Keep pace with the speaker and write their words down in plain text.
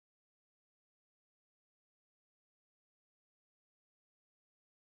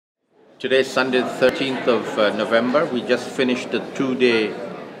Today is Sunday, the 13th of November. We just finished the two-day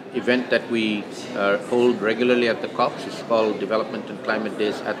event that we hold regularly at the COPs. It's called Development and Climate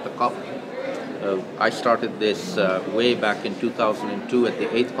Days at the COP. I started this way back in 2002 at the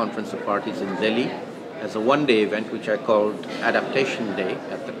 8th Conference of Parties in Delhi as a one-day event which I called Adaptation Day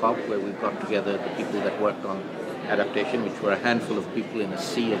at the COP, where we got together the people that worked on adaptation, which were a handful of people in a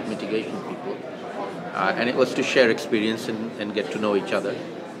sea of mitigation people. And it was to share experience and get to know each other.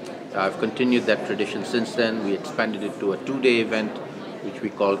 I've continued that tradition since then. We expanded it to a two-day event, which we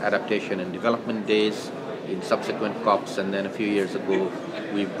called Adaptation and Development Days in subsequent COPs, and then a few years ago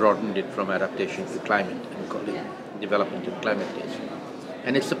we broadened it from adaptation to climate and called it Development and Climate Days.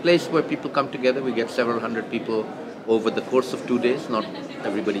 And it's a place where people come together. We get several hundred people over the course of 2 days, not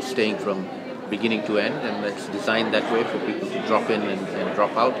everybody staying from beginning to end, and it's designed that way for people to drop in and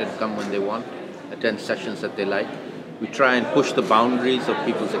drop out and come when they want, attend sessions that they like. We try and push the boundaries of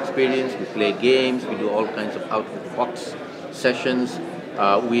people's experience. We play games. We do all kinds of out-of-the-box sessions.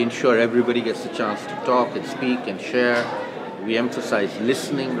 We ensure everybody gets a chance to talk and speak and share. We emphasize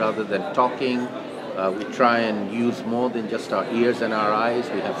listening rather than talking. We try and use more than just our ears and our eyes.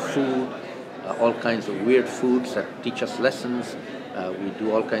 We have food, all kinds of weird foods that teach us lessons. We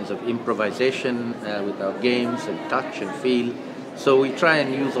do all kinds of improvisation with our games and touch and feel. So we try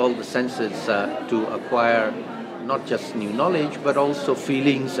and use all the senses to acquire not just new knowledge, but also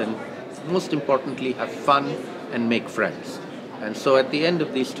feelings, and most importantly, have fun and make friends. And so at the end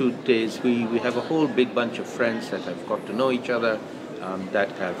of these 2 days, we have a whole big bunch of friends that have got to know each other, that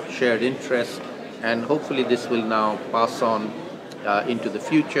have shared interests, and hopefully this will now pass on into the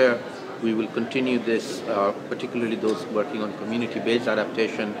future. We will continue this, particularly those working on community-based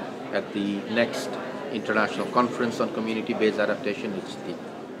adaptation, at the next International Conference on Community-Based Adaptation.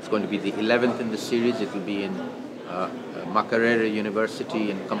 It's going to be the 11th in the series. It will be in Makerere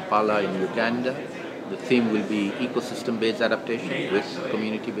University in Kampala in Uganda. The theme will be ecosystem-based adaptation with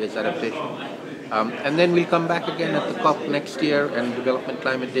community-based adaptation. And then we'll come back again at the COP next year and Development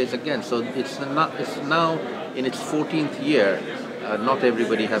Climate Days again. So it's now in its 14th year, not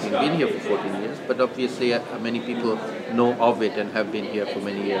everybody having been here for 14 years, but obviously many people know of it and have been here for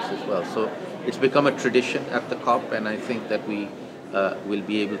many years as well. So it's become a tradition at the COP, and I think that we will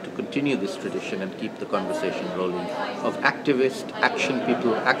be able to continue this tradition and keep the conversation rolling of activist, action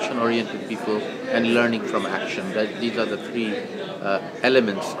people, action-oriented people, and learning from action. These are the three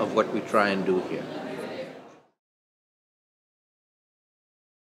elements of what we try and do here.